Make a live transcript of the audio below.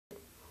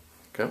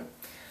Okay.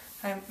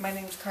 Hi, my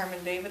name's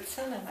Carmen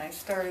Davidson, and I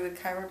started the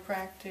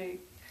chiropractic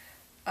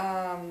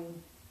about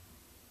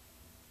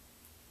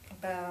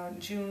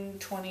June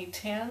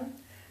 2010,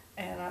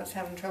 and I was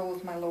having trouble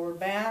with my lower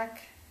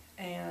back,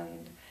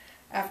 and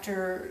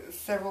after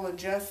several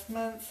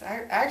adjustments,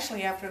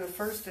 actually after the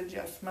first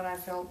adjustment I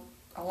felt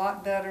a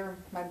lot better.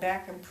 My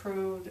back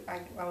improved.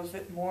 I was a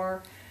bit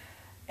more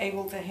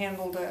able to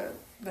handle the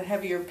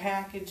heavier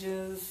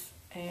packages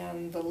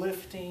and the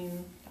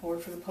lifting. I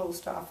worked for the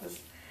post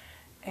office,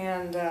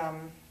 and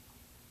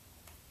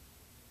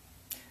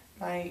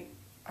I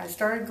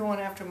started going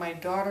after my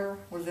daughter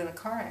was in a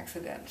car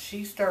accident.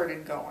 She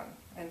started going,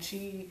 and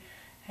she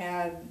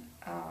had,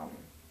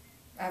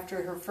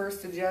 after her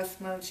first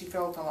adjustment, she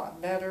felt a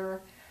lot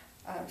better.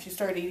 She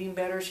started eating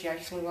better. She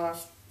actually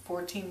lost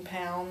 14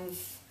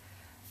 pounds.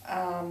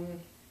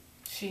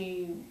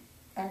 She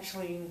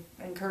actually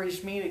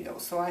encouraged me to go,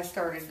 so I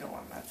started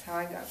going. That's how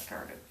I got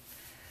started.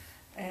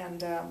 And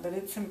but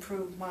it's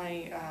improved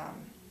my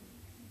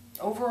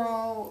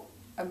overall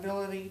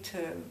ability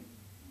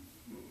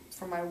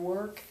for my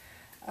work.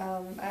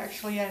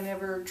 Actually, I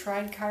never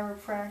tried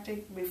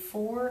chiropractic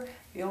before.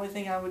 The only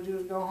thing I would do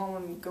is go home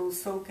and go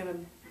soak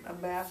in a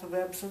bath of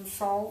Epsom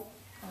salt.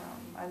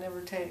 I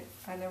never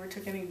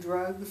took any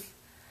drugs,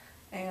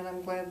 and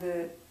I'm glad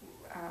that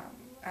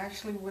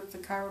actually with the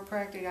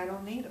chiropractic I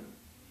don't need them.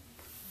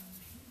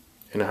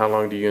 And how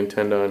long do you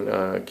intend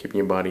on keeping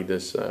your body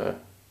this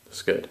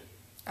good?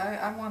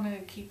 I want to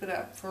keep it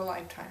up for a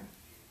lifetime.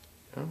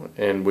 Oh,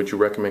 and would you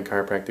recommend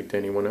chiropractic to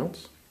anyone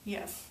else?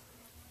 Yes.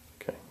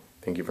 Okay.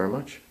 Thank you very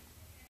much.